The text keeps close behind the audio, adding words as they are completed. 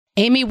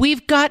Amy,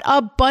 we've got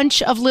a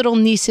bunch of little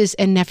nieces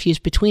and nephews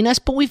between us,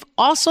 but we've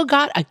also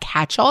got a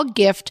catch-all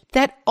gift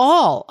that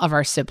all of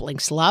our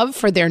siblings love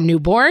for their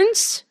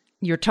newborns.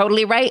 You're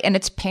totally right, and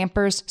it's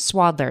Pampers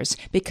Swaddlers,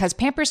 because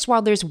Pampers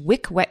Swaddlers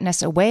wick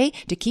wetness away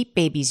to keep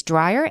babies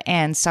drier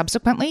and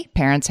subsequently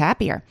parents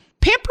happier.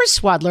 Pampers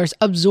Swaddlers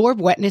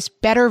absorb wetness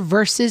better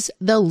versus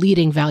the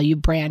leading value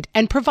brand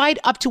and provide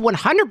up to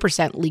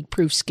 100%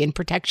 leak-proof skin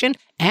protection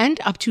and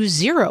up to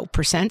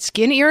 0%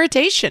 skin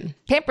irritation.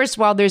 Pampers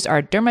Swaddlers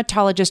are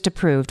dermatologist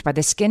approved by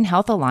the Skin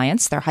Health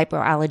Alliance. They're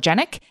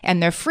hypoallergenic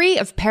and they're free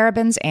of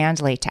parabens and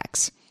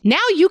latex. Now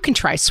you can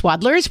try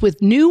Swaddlers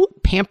with new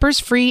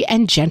Pampers-free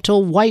and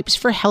gentle wipes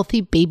for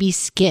healthy baby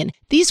skin.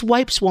 These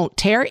wipes won't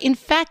tear. In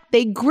fact,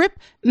 they grip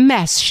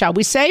mess, shall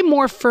we say,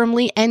 more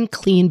firmly and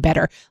clean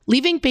better,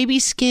 leaving baby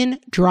skin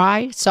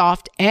dry,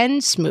 soft,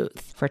 and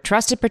smooth. For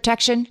trusted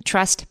protection,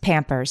 trust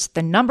Pampers,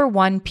 the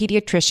 #1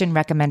 pediatrician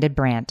recommended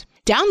brand.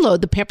 Download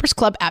the Pampers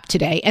Club app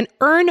today and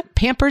earn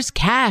Pampers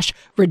Cash.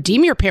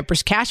 Redeem your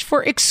Pampers Cash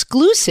for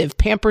exclusive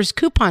Pampers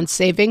coupon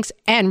savings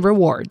and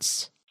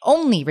rewards.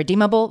 Only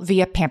redeemable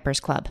via Pampers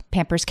Club.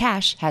 Pampers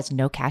Cash has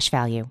no cash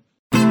value.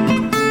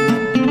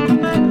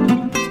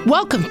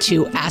 Welcome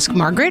to Ask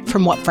Margaret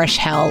from What Fresh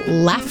Hell,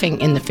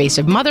 laughing in the face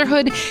of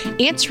motherhood,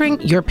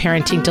 answering your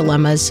parenting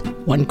dilemmas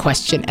one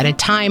question at a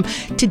time.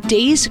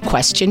 Today's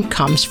question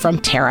comes from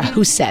Tara,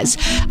 who says,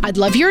 I'd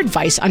love your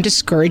advice on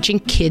discouraging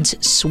kids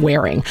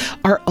swearing.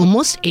 Our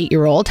almost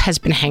 8-year-old has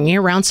been hanging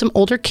around some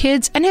older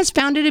kids and has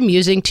found it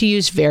amusing to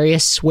use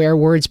various swear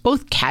words,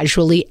 both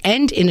casually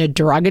and in a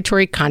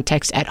derogatory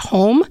context at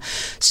home.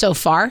 So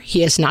far,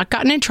 he has not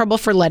gotten in trouble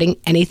for letting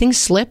anything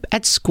slip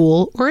at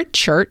school or at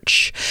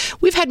church.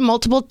 We've had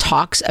multiple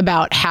talks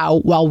about how,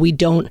 while we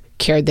don't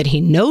care that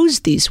he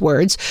knows these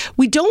words,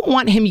 we don't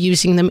want him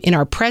using them in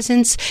our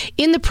presence,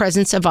 in the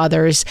presence of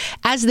others,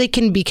 as they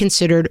can be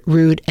considered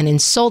rude and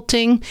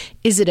insulting.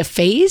 Is it a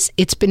phase?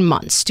 It's been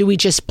months. Do we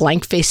just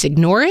blank face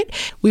ignore it?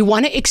 We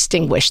want to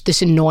extinguish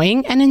this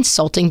annoying and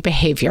insulting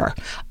behavior.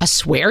 A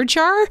swear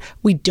jar?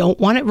 We don't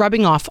want it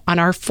rubbing off on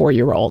our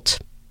 4-year-old.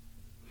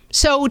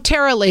 So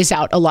Tara lays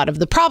out a lot of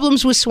the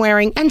problems with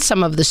swearing and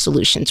some of the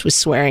solutions with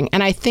swearing.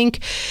 And I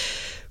think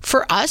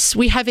for us,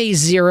 we have a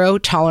 0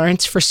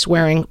 tolerance for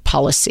swearing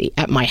policy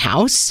at my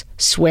house.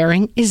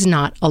 Swearing is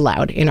not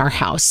allowed in our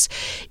house.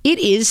 It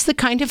is the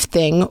kind of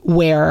thing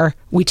where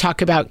we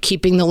talk about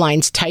keeping the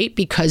lines tight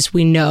because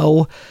we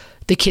know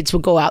the kids will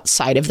go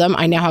outside of them.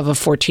 I now have a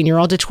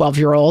 14-year-old, a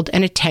 12-year-old,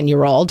 and a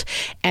 10-year-old.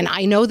 And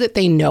I know that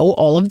they know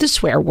all of the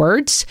swear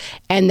words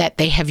and that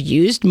they have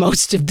used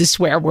most of the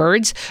swear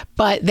words,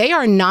 but they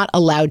are not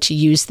allowed to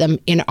use them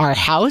in our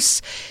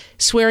house.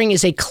 Swearing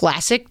is a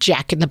classic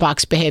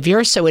jack-in-the-box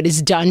behavior, so it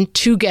is done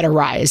to get a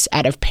rise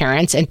out of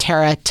parents. And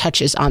Tara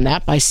touches on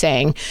that by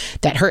saying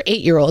that her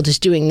 8-year-old is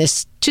doing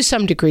this to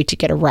some degree to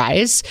get a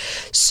rise.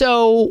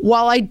 So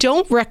while I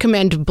don't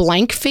recommend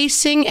blank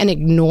facing and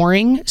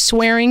ignoring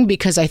swearing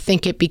because I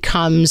think it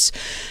becomes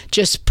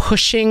just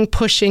pushing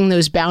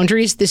those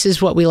boundaries, this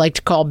is what we like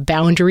to call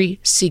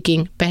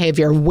boundary-seeking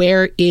behavior.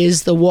 Where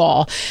is the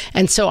wall?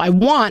 And so I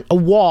want a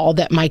wall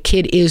that my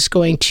kid is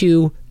going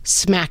to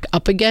smack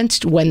up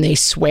against when they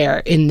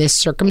swear in this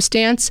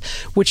circumstance,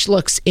 which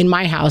looks in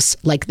my house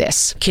like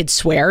this. Kid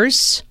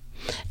swears,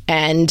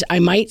 and I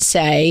might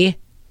say,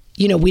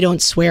 we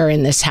don't swear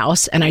in this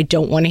house, and I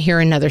don't want to hear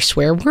another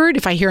swear word.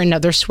 If I hear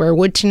another swear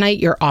word tonight,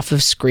 you're off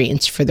of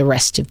screens for the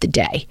rest of the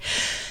day.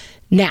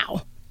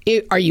 Now,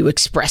 are you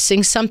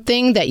expressing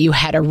something that you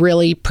had a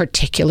really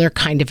particular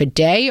kind of a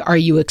day? Are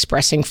you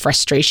expressing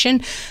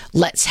frustration?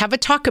 Let's have a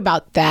talk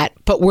about that,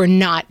 but we're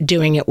not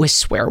doing it with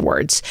swear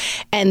words.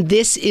 And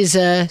this is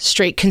a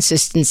straight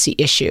consistency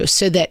issue,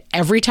 so that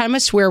every time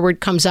a swear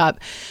word comes up,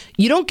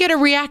 you don't get a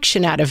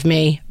reaction out of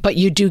me, but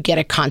you do get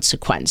a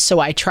consequence. So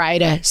I try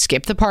to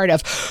skip the part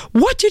of,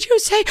 what did you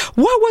say?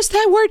 What was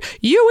that word?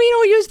 We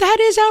don't use that,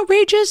 is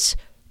outrageous.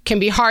 Can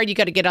be hard. You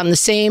got to get on the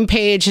same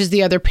page as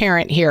the other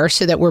parent here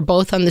so that we're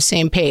both on the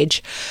same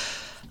page.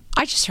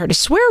 I just heard a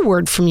swear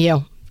word from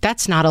you.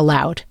 That's not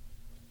allowed.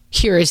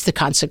 Here is the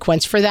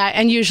consequence for that.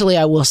 And usually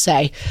I will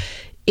say,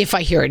 if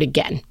I hear it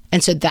again.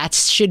 And so that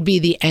should be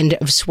the end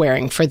of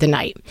swearing for the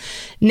night.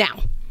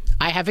 Now,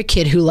 I have a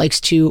kid who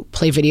likes to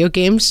play video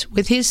games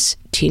with his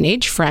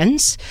teenage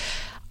friends.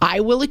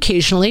 I will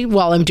occasionally,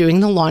 while I'm doing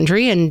the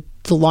laundry, and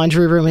the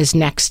laundry room is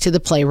next to the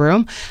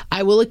playroom,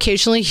 I will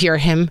occasionally hear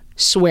him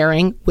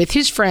swearing with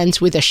his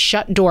friends with a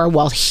shut door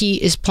while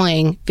he is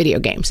playing video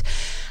games.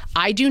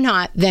 I do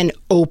not then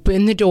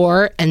open the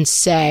door and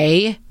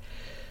say,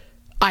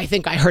 I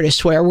think I heard a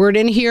swear word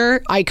in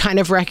here. I kind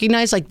of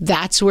recognize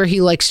that's where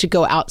he likes to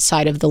go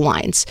outside of the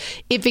lines.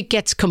 If it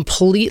gets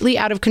completely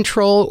out of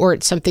control or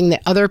it's something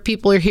that other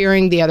people are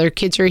hearing, the other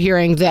kids are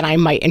hearing, then I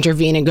might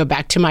intervene and go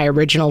back to my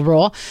original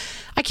rule.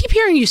 I keep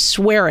hearing you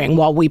swearing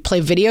while we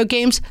play video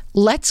games.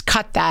 Let's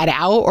cut that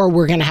out or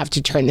we're going to have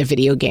to turn the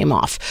video game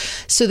off.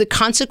 So the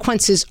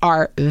consequences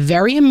are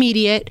very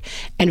immediate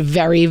and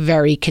very,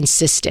 very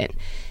consistent.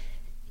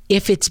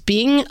 If it's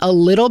being a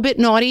little bit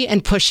naughty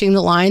and pushing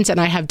the lines and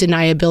I have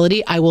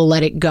deniability, I will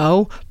let it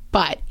go.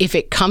 But if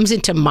it comes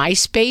into my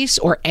space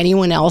or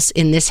anyone else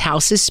in this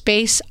house's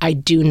space, I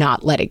do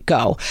not let it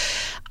go.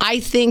 I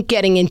think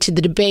getting into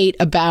the debate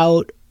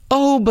about,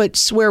 oh, but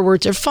swear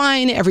words are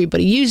fine,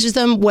 everybody uses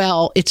them.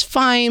 Well, it's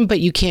fine, but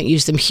you can't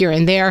use them here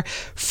and there.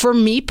 For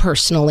me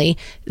personally,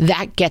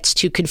 that gets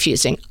too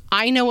confusing.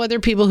 I know other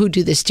people who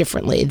do this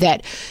differently,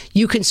 that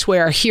you can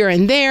swear here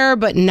and there,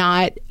 but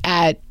not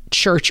at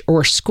church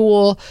or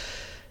school.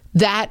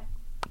 That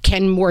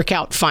can work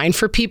out fine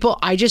for people.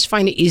 I just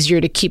find it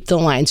easier to keep the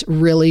lines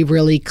really,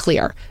 really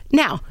clear.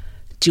 Now,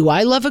 do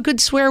I love a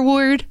good swear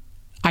word?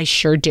 I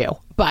sure do.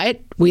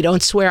 But we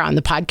don't swear on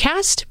the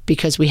podcast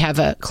because we have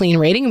a clean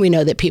rating. We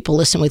know that people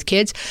listen with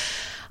kids.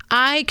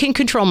 I can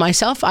control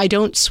myself. I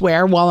don't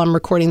swear while I'm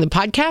recording the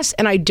podcast,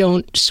 and I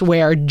don't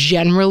swear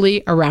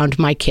generally around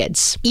my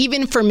kids.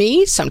 Even for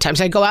me,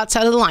 sometimes I go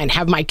outside of the line.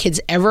 Have my kids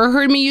ever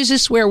heard me use a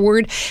swear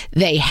word?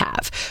 They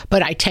have.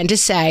 But I tend to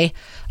say,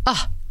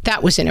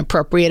 that was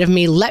inappropriate of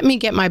me. Let me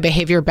get my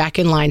behavior back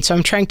in line. So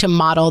I'm trying to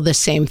model the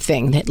same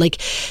thing, that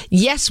like,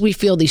 yes, we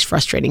feel these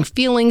frustrating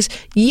feelings.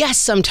 Yes,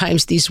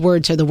 sometimes these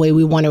words are the way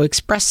we want to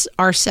express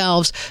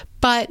ourselves,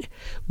 but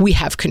we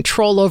have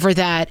control over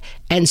that.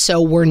 And so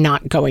we're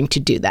not going to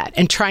do that.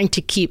 And trying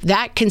to keep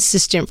that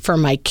consistent for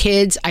my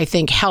kids, I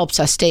think helps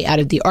us stay out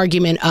of the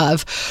argument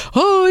of,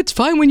 oh, it's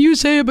fine when you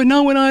say it, but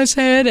not when I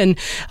say it. And,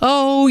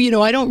 oh,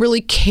 I don't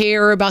really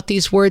care about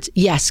these words.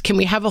 Yes. Can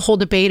we have a whole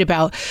debate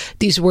about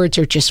these words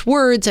are just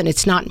words and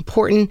it's not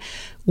important?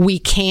 We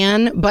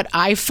can, but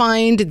I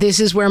find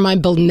this is where my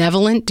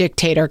benevolent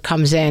dictator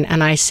comes in,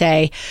 and I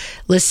say,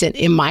 listen,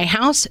 in my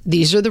house,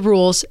 these are the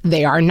rules.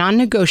 They are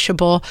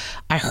non-negotiable.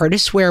 I heard a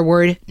swear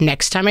word.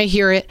 Next time I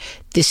hear it,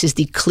 this is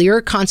the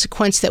clear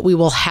consequence that we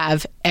will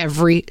have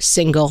every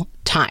single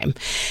time.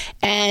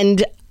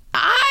 And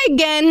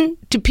again,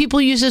 do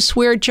people use a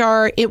swear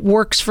jar? It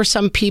works for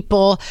some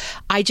people.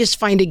 I just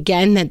find,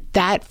 again,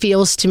 that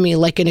feels to me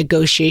like a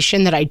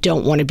negotiation that I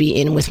don't want to be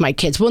in with my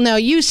kids. Well, now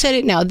you said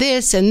it, now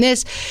this and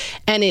this.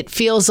 And it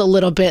feels a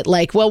little bit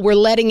like, well, we're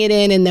letting it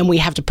in and then we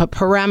have to put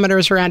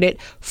parameters around it.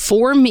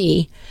 For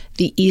me,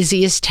 the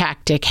easiest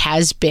tactic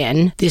has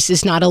been, this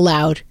is not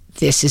allowed.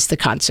 This is the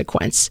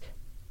consequence.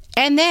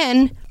 And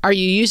then, are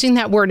you using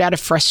that word out of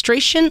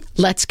frustration?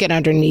 Let's get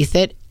underneath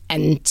it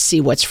and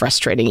see what's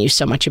frustrating you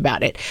so much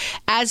about it.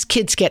 As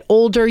kids get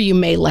older, you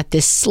may let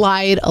this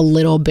slide a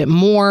little bit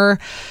more.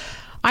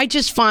 I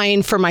just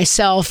find for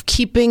myself,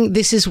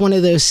 this is one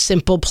of those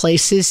simple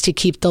places to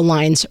keep the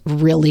lines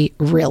really,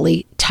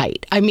 really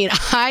tight. I mean,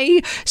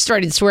 I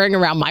started swearing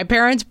around my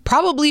parents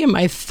probably in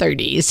my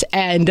 30s,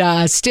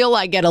 and still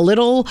I get a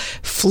little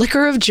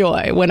flicker of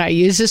joy when I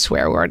use a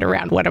swear word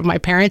around one of my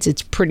parents.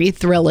 It's pretty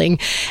thrilling.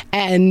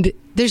 And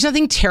there's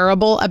nothing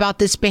terrible about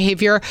this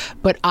behavior,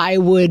 but I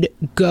would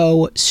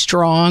go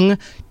strong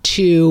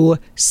to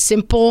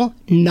simple,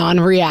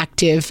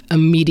 non-reactive,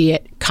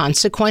 immediate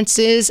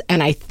consequences.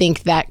 And I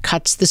think that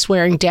cuts the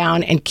swearing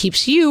down and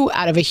keeps you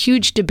out of a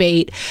huge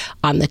debate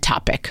on the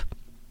topic.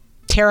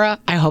 Tara,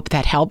 I hope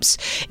that helps.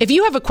 If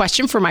you have a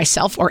question for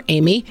myself or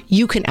Amy,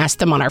 you can ask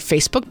them on our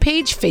Facebook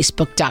page,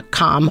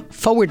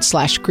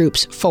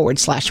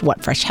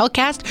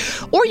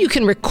 facebook.com/groups/whatfreshhellcast, or you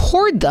can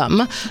record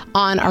them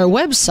on our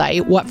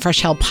website,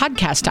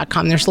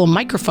 whatfreshhellpodcast.com. There's a little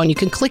microphone. You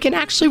can click and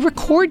actually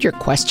record your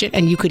question,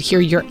 and you could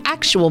hear your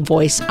actual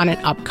voice on an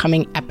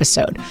upcoming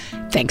episode.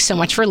 Thanks so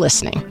much for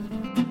listening.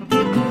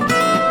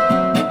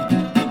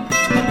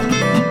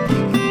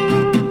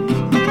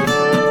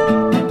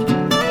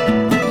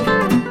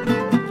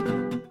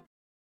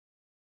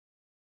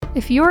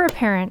 If you're a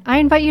parent, I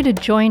invite you to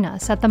join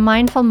us at the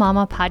Mindful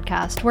Mama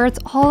podcast, where it's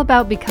all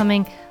about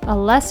becoming a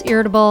less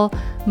irritable,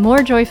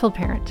 more joyful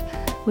parent.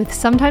 With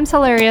sometimes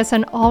hilarious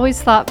and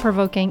always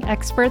thought-provoking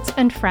experts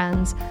and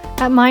friends,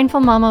 at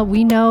Mindful Mama,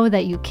 we know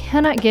that you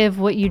cannot give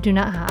what you do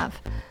not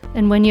have.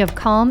 And when you have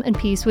calm and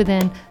peace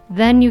within,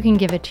 then you can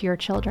give it to your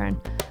children.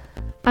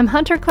 I'm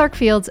Hunter Clark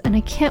Fields, and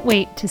I can't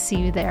wait to see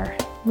you there.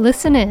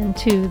 Listen in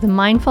to the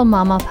Mindful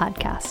Mama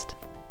podcast.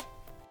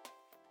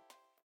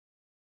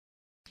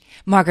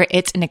 Margaret,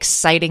 it's an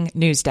exciting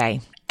news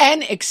day.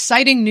 An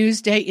exciting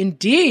news day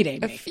indeed, Amy.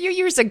 A few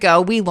years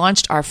ago, we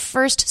launched our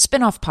first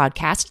spin-off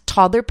podcast,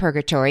 Toddler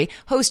Purgatory,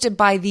 hosted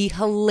by the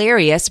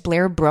hilarious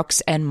Blair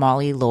Brooks and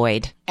Molly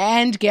Lloyd.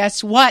 And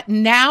guess what?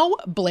 Now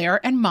Blair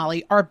and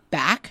Molly are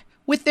back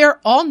with their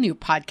all-new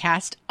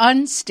podcast,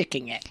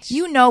 Unsticking It.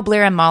 You know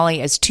Blair and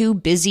Molly as two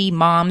busy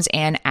moms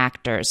and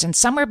actors, and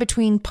somewhere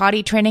between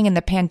potty training and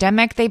the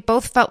pandemic, they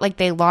both felt like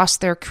they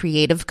lost their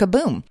creative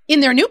kaboom.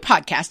 In their new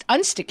podcast,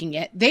 Unsticking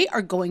It, they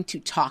are going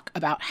to talk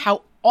about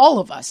how all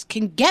of us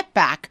can get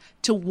back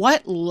to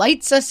what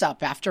lights us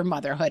up after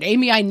motherhood.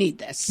 Amy, I need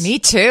this. Me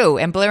too.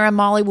 And Blair and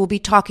Molly will be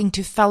talking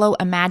to fellow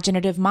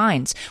imaginative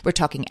minds. We're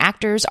talking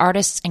actors,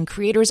 artists, and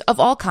creators of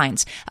all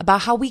kinds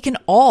about how we can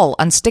all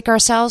unstick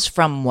ourselves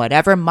from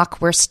whatever muck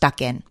we're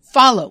stuck in.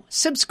 Follow,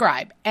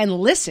 subscribe, and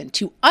listen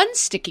to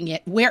Unsticking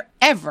It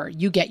wherever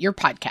you get your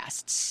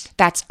podcasts.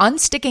 That's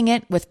Unsticking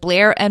It with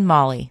Blair and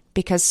Molly,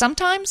 because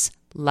sometimes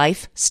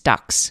life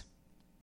sucks.